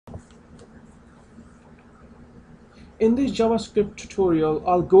In this JavaScript tutorial,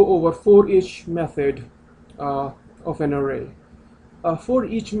 I'll go over for each method of an array. For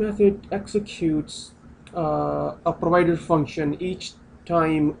each method executes a provided function each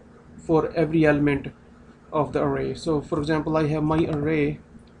time for every element of the array. So for example, I have my array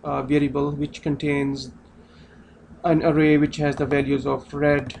variable which contains an array which has the values of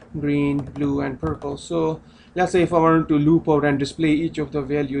red, green, blue, and purple. So let's say if I wanted to loop over and display each of the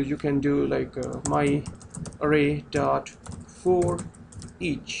values, you can do like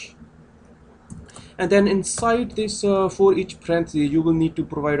myArray.forEach. And then inside this for each parenthesis, you will need to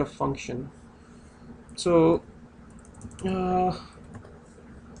provide a function. So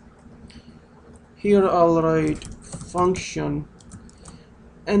here I'll write function,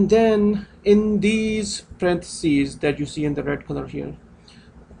 and then in these parentheses that you see in the red color here,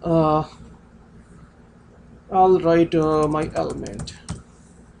 I'll write my element.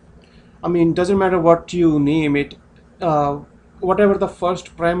 I mean, doesn't matter what you name it, whatever the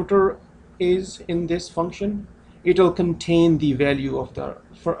first parameter is in this function, it will contain the value of the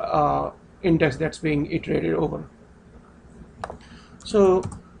index that's being iterated over. So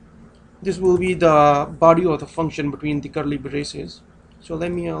this will be the body of the function between the curly braces. So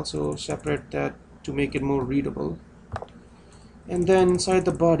let me also separate that to make it more readable. And then inside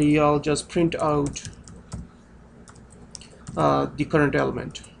the body, I'll just print out the current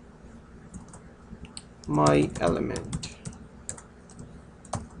element, my element.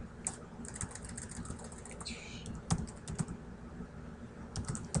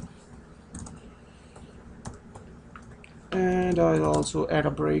 And I'll also add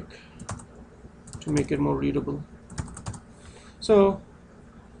a break to make it more readable. So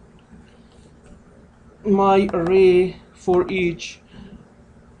my array for each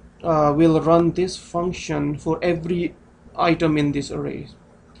will run this function for every item in this array,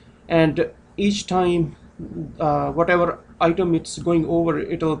 and each time whatever item it's going over,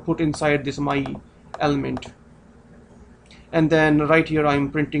 it'll put inside this my element. And then right here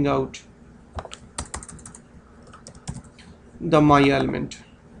I'm printing out the my element.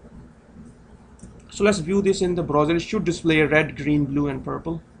 So let's view this in the browser. It should display red, green, blue, and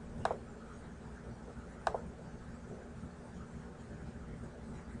purple.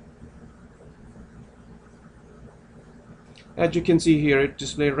 As you can see here, it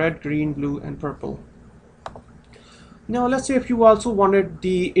displays red, green, blue, and purple. Now let's say if you also wanted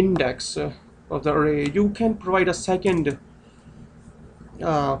the index of the array, you can provide a second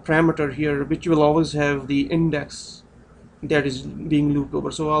parameter here, which will always have the index that is being looped over.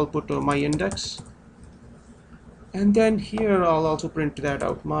 So I'll put my index, and then here I'll also print that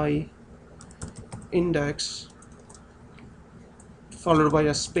out, my index followed by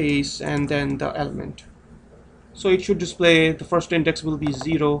a space and then the element. So it should display, the first index will be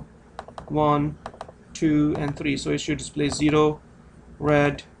 0, 1, 2, and 3. So it should display 0,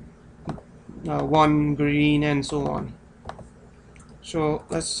 red, 1, green, and so on. So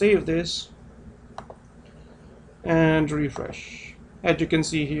let's save this and refresh, as you can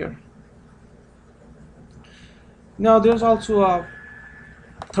see here. Now there's also a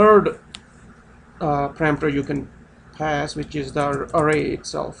third parameter you can pass, which is the array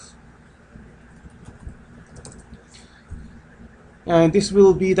itself. And this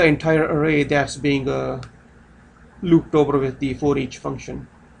will be the entire array that's being looped over with the for each function.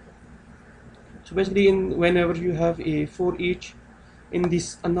 So basically, whenever you have a for each in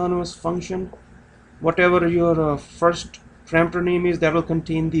this anonymous function, whatever your first parameter name is, that will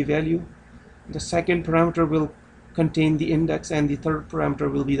contain the value. The second parameter will contain the index, and the third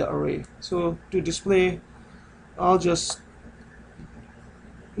parameter will be the array. So to display, I'll just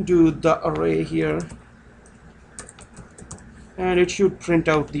do the array here, and it should print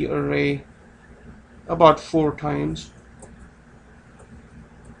out the array about 4 times.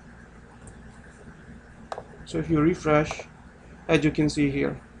 So if you refresh, as you can see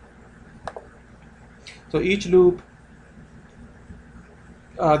here, so each loop,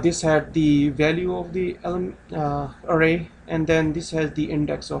 this had the value of the array, and then this has the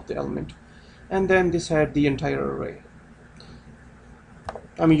index of the element, and then this had the entire array.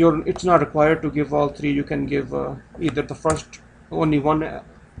 I mean, it's not required to give all 3. You can give either the first only one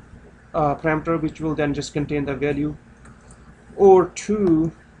parameter, which will then just contain the value, or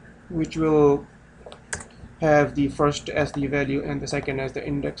 2, which will have the first as the value and the second as the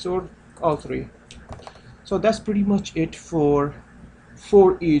index, or all 3. So that's pretty much it for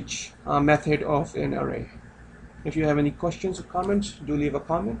each method of an array. If you have any questions or comments, do leave a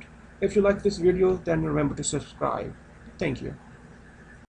comment. If you like this video, then remember to subscribe. Thank you.